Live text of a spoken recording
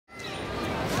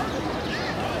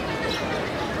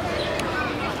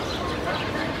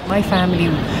my family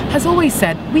has always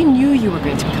said, we knew you were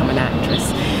going to become an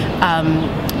actress.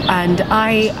 And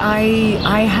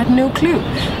I had no clue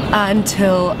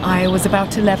until I was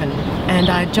about 11, and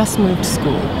I had just moved to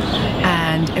school,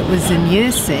 and it was in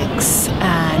year 6,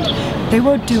 and they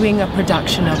were doing a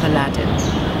production of Aladdin.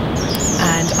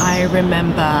 And I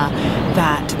remember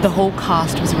that the whole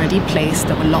cast was already placed.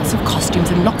 There were lots of costumes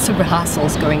and lots of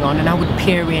rehearsals going on, and I would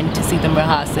peer in to see them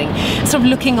rehearsing, sort of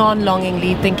looking on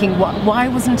longingly, thinking, why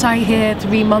wasn't I here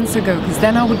 3 months ago? Because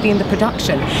then I would be in the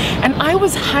production. And I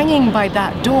was hanging by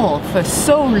that door for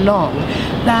so long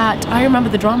that I remember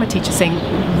the drama teacher saying,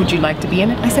 would you like to be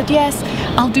in it? I said, yes,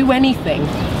 I'll do anything.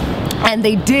 And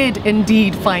they did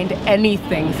indeed find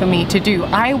anything for me to do.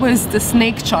 I was the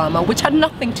snake charmer, which had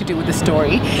nothing to do with the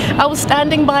story. I was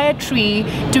standing by a tree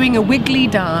doing a wiggly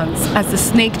dance as the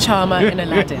snake charmer in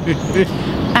Aladdin.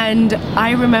 And I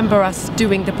remember us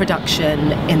doing the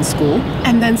production in school,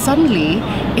 and then suddenly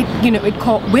it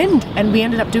caught wind, and we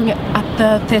ended up doing it at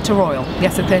the Theatre Royal.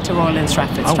 Yes, the Theatre Royal in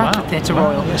Stratford. Oh, Stratford wow. Theatre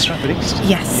Wow. Royal. Yeah, Stratford East.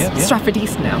 Yes, yeah, yeah. Stratford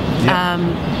East now. Yeah.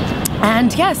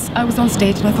 And yes, I was on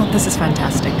stage and I thought, this is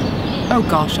fantastic. Oh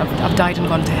gosh, I've died and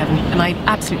gone to heaven. And I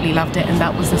absolutely loved it, and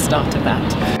that was the start of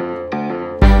that.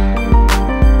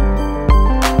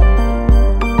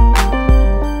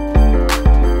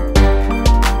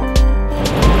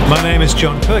 My name is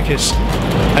John Pirkis,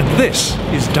 and this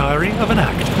is Diary of an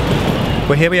Actor.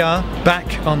 Well, here we are,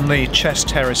 back on the Chess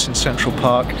Terrace in Central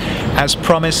Park. As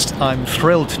promised, I'm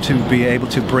thrilled to be able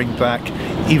to bring back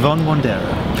Yvonne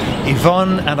Wandera.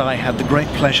 Yvonne and I had the great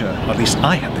pleasure, or at least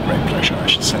I had the great pleasure, I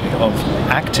should say, of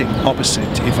acting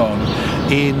opposite Yvonne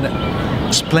in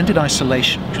Splendid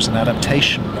Isolation, which was an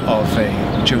adaptation of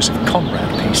a Joseph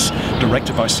Conrad piece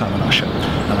directed by Simon Usher.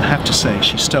 And I have to say,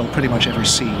 she stole pretty much every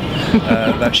scene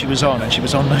that she was on, and she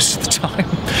was on most of the time.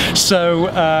 So,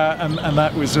 and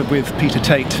that was with Peter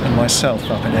Tate and myself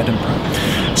up in Edinburgh.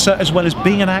 So, as well as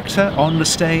being an actor on the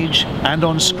stage and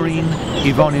on screen,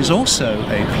 Yvonne is also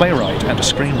a playwright and a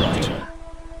screenwriter.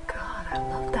 God, I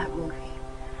love that movie.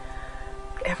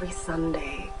 Every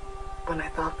Sunday, when I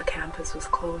thought the campus was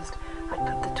closed, I'd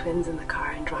put the twins in the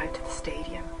car and drive to the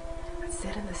stadium. I'd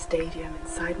sit in the stadium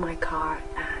inside my car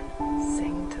and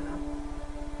sing to them.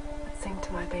 I'd sing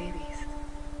to my babies.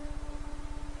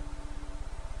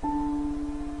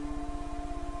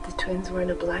 The twins were in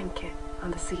a blanket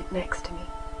on the seat next to me.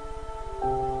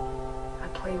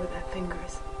 I'd play with their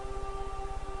fingers.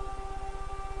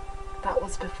 That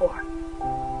was before.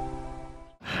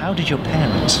 How did your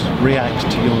parents react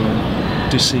to your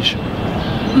decision?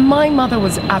 My mother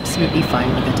was absolutely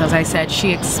fine with it. As I said,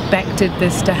 she expected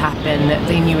this to happen.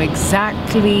 They knew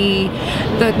exactly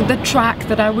the track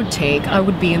that I would take. I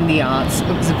would be in the arts.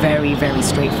 It was very, very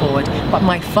straightforward. But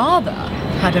my father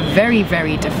had a very,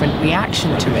 very different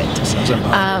reaction to it.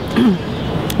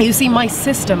 You see, my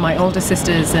sister, my older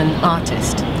sister, is an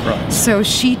artist. Right. So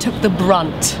she took the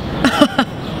brunt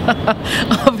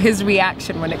of his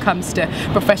reaction when it comes to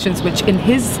professions which in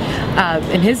his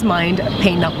mind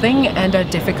pay nothing and are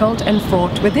difficult and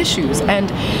fraught with issues,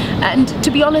 and to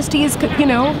be honest, he is, you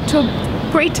know, to a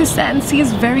greater sense, he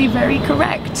is very, very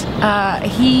correct.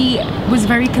 He was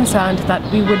very concerned that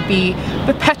we would be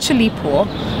perpetually poor,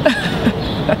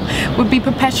 would be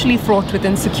perpetually fraught with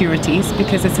insecurities,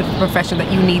 because it's a profession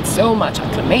that you need so much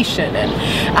acclamation and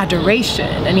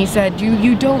adoration. And he said,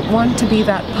 you don't want to be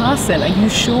that person. Are you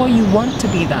sure you want to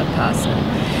be that person?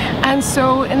 And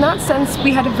so in that sense,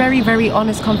 we had a very, very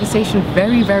honest conversation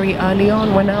very, very early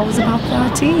on when I was about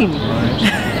 13.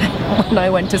 Right. When I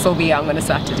went to Sylvia Young on a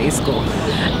Saturday school.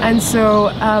 And so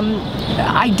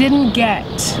I didn't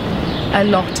get a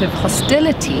lot of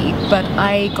hostility, but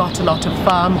I got a lot of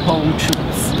firm home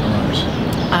truths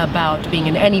about being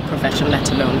in any profession, let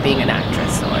alone being an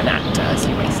actress or an actor, as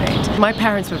you may say it. My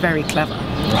parents were very clever.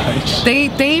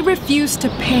 Right. They refused to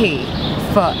pay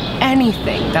for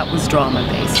anything that was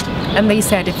drama-based. And they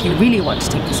said, if you really want to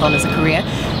take this on as a career,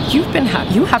 you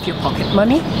have your pocket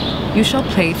money, you shall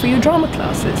pay for your drama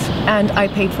classes. And I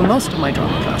paid for most of my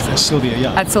drama classes. At Sylvia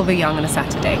Young? At Sylvia Young on a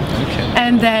Saturday. Okay.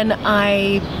 And then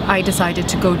I decided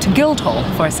to go to Guildhall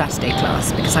for a Saturday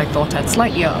class, because I thought I'd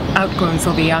slightly outgrown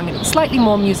Sylvia Young, and it was slightly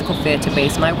more musical theatre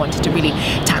based, and I wanted to really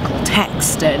tackle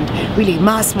text and really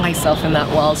immerse myself in that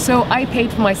world. So I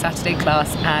paid for my Saturday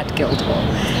class at Guildhall.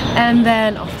 And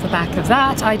then off the back of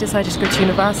that, I decided to go to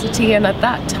university, and at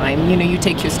that time, you know, you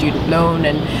take your student loan,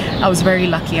 and I was very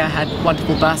lucky. I had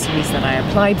wonderful bursaries that I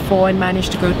applied for and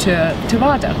managed to go to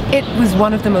R.A.D.A. It was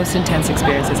one of the most intense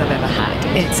experiences I've ever had.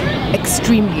 It's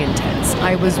extremely intense.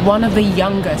 I was one of the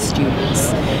younger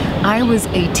students. I was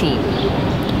 18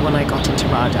 when I got into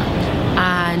R.A.D.A.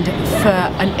 And for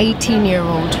an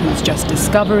 18-year-old who's just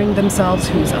discovering themselves,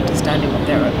 who's understanding what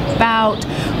they're about,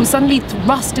 who's suddenly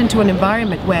thrust into an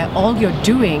environment where all you're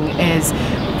doing is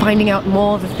finding out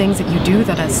more of the things that you do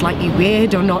that are slightly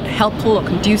weird or not helpful or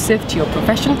conducive to your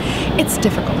profession, it's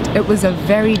difficult. It was a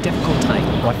very difficult time.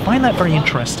 Well, I find that very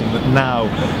interesting that now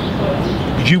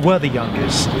you were the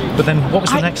youngest, but then what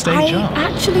was the next stage up?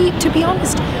 Actually, to be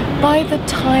honest, by the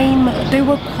time there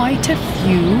were quite a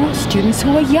few students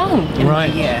who were young in the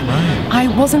year. Right.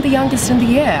 I wasn't the youngest in the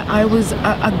year. I was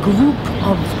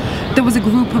there was a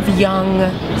group of young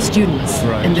students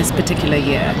in this particular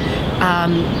year.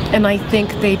 And I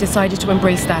think they decided to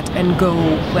embrace that and go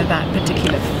with that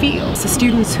particular field. So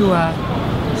students who are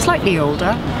slightly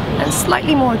older and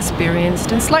slightly more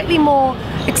experienced and slightly more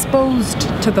exposed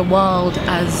to the world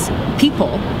as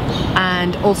people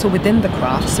and also within the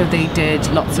craft. So they did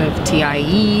lots of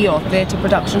TIE or theatre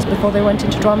productions before they went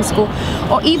into drama school,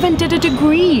 or even did a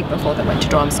degree before they went to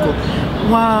drama school,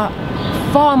 were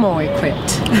far more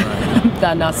equipped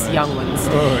than us young ones.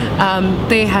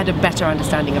 They had a better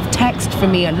understanding of text. For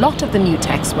me, a lot of the new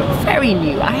texts were very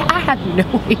new. I had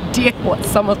no idea what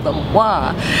some of them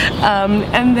were.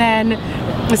 And then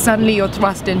suddenly you're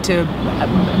thrust into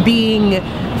being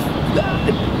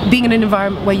in an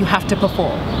environment where you have to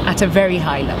perform at a very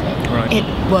high level. It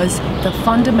was the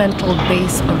fundamental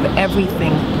base of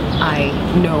everything I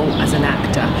know as an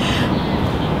actor.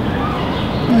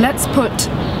 Let's put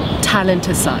talent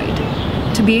aside.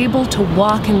 To be able to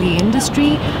work in the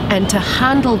industry and to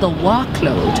handle the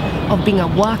workload of being a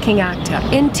working actor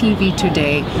in TV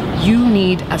today, you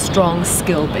need a strong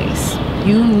skill base.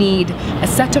 You need a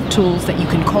set of tools that you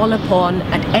can call upon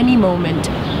at any moment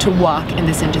to work in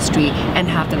this industry and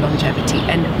have the longevity.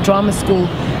 And drama school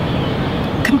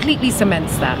completely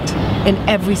cements that in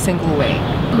every single way.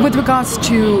 With regards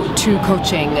to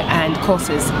coaching and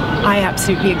courses, I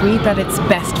absolutely agree that it's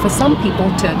best for some people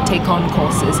to take on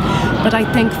courses. But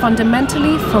I think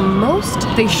fundamentally, for most,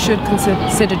 they should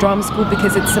consider drama school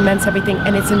because it cements everything,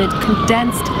 and it's in a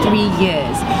condensed 3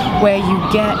 years where you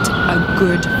get a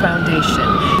good foundation.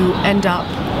 You end up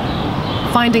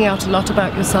finding out a lot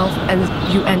about yourself, and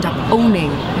you end up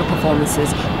owning your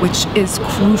performances, which is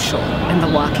crucial in the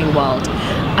working world.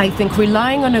 I think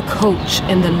relying on a coach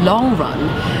in the long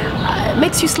run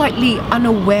makes you slightly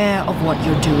unaware of what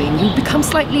you're doing. You become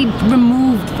slightly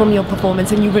removed from your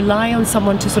performance, and you rely on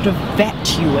someone to sort of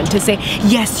vet you and to say,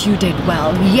 yes, you did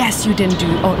well, yes, you didn't do,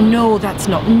 or no, that's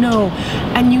not, no.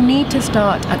 And you need to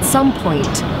start at some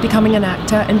point becoming an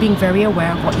actor and being very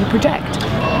aware of what you project.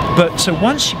 But so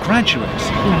once you graduate,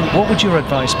 what would your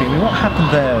advice be? I mean, what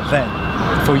happened there then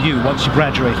for you once you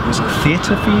graduated? Was it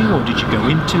theatre for you, or did you go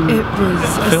into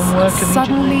film work immediately?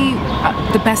 Suddenly,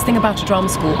 the best thing about a drama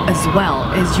school as well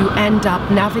is you end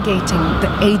up navigating the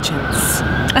agents.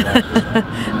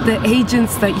 The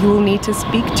agents that you will need to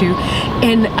speak to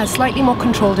in a slightly more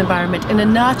controlled environment, in a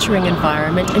nurturing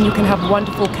environment, and you can have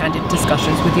wonderful candid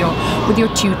discussions with your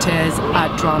tutors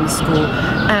at drama school.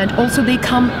 And also they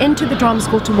come into the drama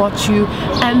school to watch you,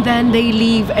 and then they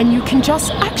leave, and you can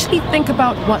just actually think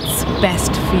about what's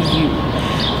best for you.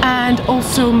 And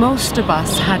also most of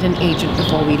us had an agent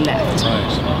before we left,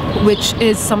 which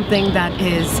is something that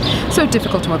is so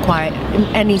difficult to acquire in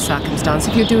any circumstance.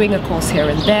 If you're doing a course here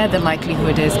and there, the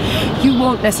likelihood is you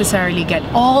won't necessarily get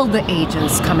all the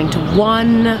agents coming to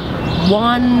one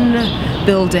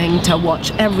building to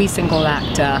watch every single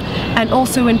actor, and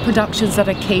also in productions that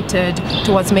are catered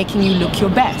towards making you look your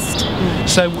best.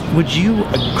 So would you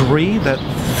agree that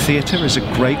theatre is a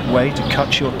great way to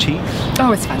cut your teeth?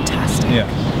 Oh, it's fantastic. Yeah.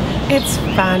 It's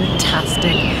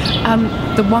fantastic.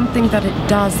 The one thing that it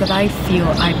does that I feel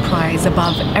I prize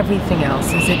above everything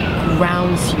else is it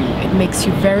grounds you. It makes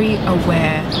you very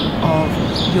aware of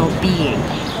your being.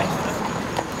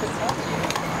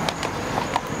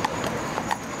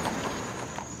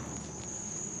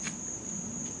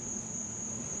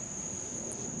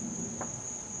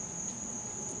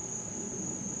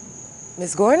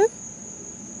 Miss Gordon?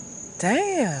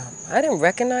 Damn, I didn't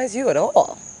recognize you at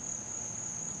all.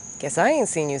 Guess I ain't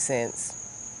seen you since,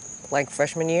 like,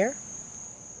 freshman year.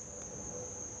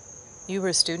 You were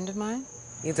a student of mine?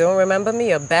 You don't remember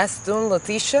me, a best student,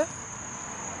 Letitia?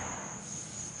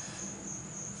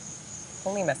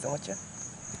 Only messing with you.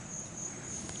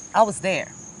 I was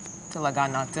there till I got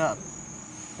knocked up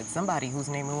with somebody whose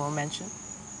name we won't mention.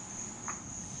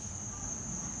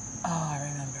 Oh, I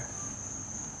remember.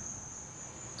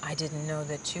 I didn't know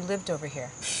that you lived over here.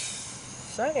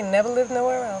 I ain't never lived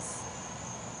nowhere else.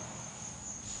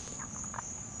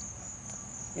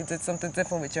 You did something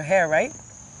different with your hair, right?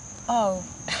 Oh.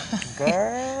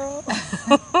 Girl.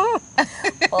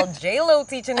 Well, J-Lo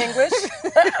teaching English.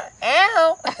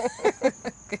 Ow!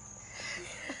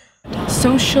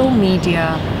 Social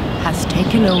media has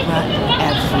taken over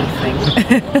everything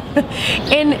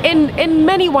in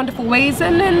many wonderful ways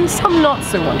and in some not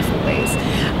so wonderful ways.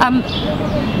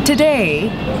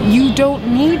 Today, you don't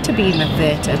need to be in a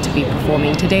theatre to be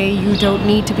performing. Today, you don't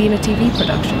need to be in a TV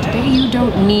production. Today, you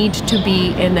don't need to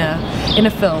be in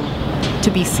a film to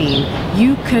be seen.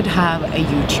 You could have a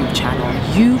YouTube channel.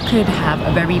 You could have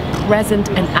a very present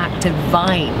and active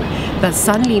Vine that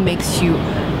suddenly makes you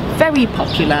very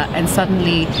popular, and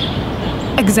suddenly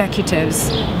executives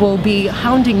will be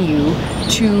hounding you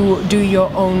to do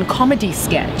your own comedy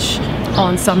sketch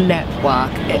on some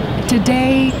network.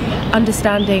 Today,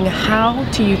 understanding how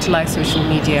to utilize social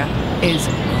media is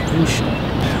crucial.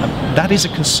 That is a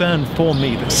concern for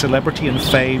me, that celebrity and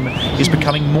fame is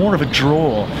becoming more of a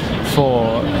draw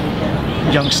for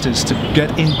youngsters to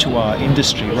get into our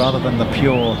industry rather than the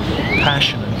pure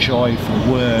passion and joy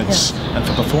for words and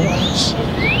for performance.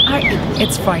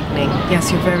 It's frightening. Yes,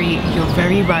 you're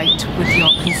very right with your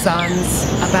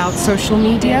concerns about social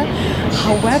media.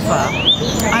 However,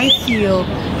 I feel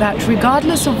that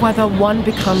regardless of whether one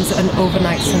becomes an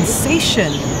overnight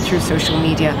sensation through social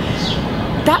media,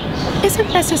 that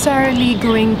isn't necessarily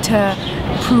going to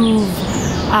prove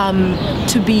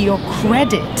to be your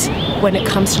credit when it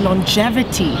comes to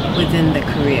longevity within the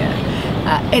career.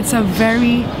 It's a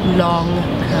very long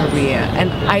career,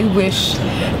 and I wish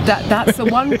that that's the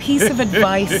one piece of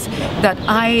advice that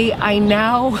I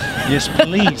now... Yes,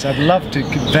 please, I'd love to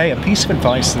convey a piece of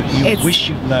advice that you wish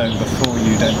you'd known before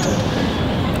you'd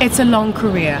entered. It's a long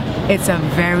career. It's a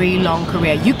very long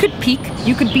career. You could peak,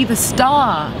 you could be the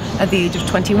star at the age of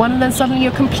 21, and then suddenly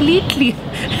you're completely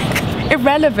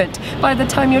irrelevant by the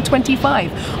time you're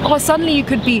 25. Or suddenly you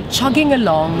could be chugging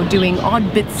along, doing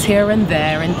odd bits here and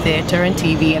there in theatre and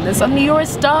TV, and then suddenly you're a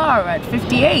star at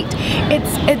 58.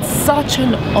 It's such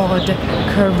an odd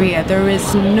career. There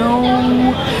is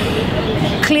no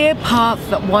clear path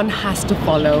that one has to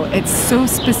follow. It's so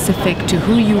specific to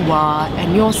who you are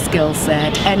and your skill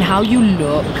set and how you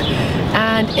look,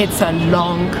 and it's a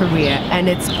long career, and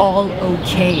it's all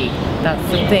okay.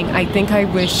 That's the thing. I think I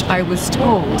wish I was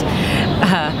told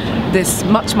this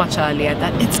much earlier,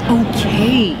 that it's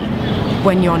okay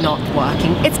when you're not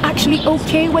working. It's actually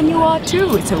okay when you are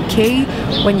too. It's okay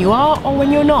when you are or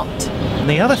when you're not. And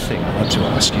the other thing I want to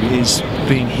ask you is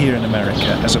being here in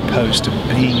America as opposed to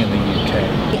being in the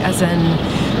UK. As an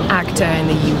actor in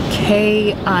the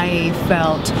UK, I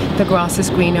felt the grass is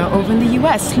greener over in the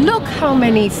US. Look how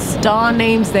many star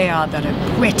names there are that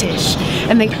are British,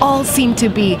 and they all seem to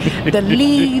be the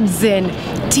leads in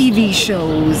TV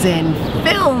shows and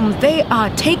films. They are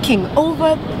taking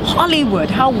over Hollywood.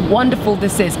 How wonderful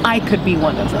this is. I could be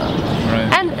one of them.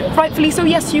 Right. And rightfully so,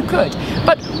 yes, you could.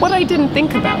 But what I didn't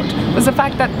think about was the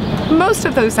fact that most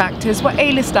of those actors were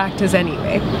A-list actors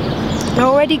anyway. They're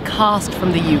already cast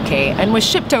from the UK and were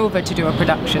shipped over to do a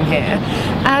production here,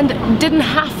 and didn't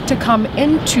have to come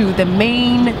into the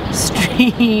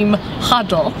mainstream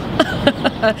huddle,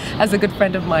 as a good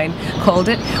friend of mine called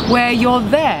it, where you're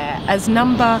there as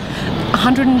number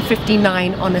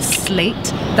 159 on a slate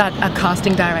that a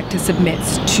casting director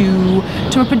submits to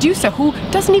a producer who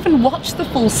doesn't even watch the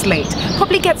full slate,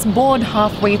 probably gets bored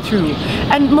halfway through,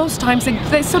 and most times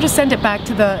they sort of send it back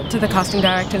to the casting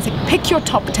director and say, pick your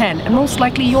top 10, and most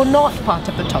likely you're not part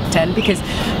of the top 10 because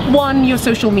one, your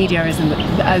social media isn't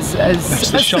as That's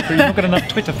the shocker. You've not got enough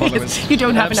Twitter followers. Yes, you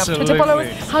don't have enough Twitter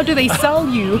followers. How do they sell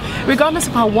you, regardless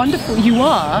of how wonderful you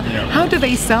are? How do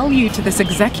they sell you to this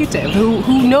executive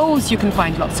who knows you can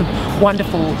find lots of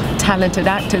wonderful, talented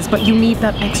actors, but you need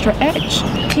that extra edge?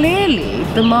 Clearly,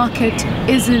 the market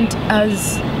isn't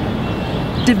as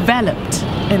developed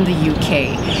in the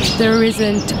UK. There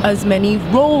isn't as many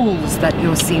roles that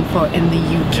you're seen for in the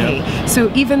UK. So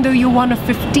even though you're one of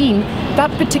 15, that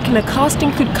particular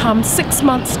casting could come 6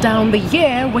 months down the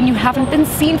year when you haven't been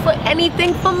seen for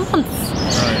anything for months.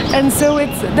 And so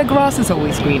the grass is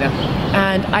always greener.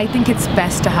 And I think it's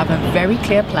best to have a very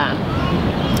clear plan,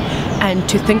 and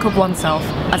to think of oneself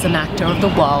as an actor of the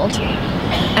world,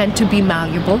 and to be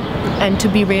malleable, and to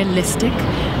be realistic,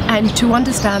 and to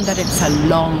understand that it's a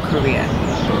long career.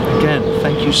 Again,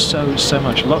 thank you so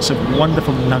much. Lots of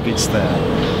wonderful nuggets there.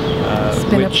 It's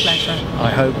been which a pleasure. I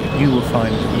hope you will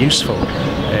find useful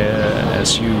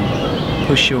as you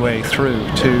push your way through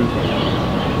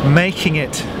to making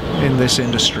it in this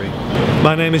industry.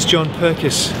 My name is John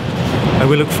Pirkis, and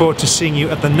we look forward to seeing you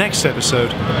at the next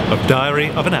episode of Diary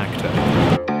of an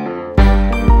Actor.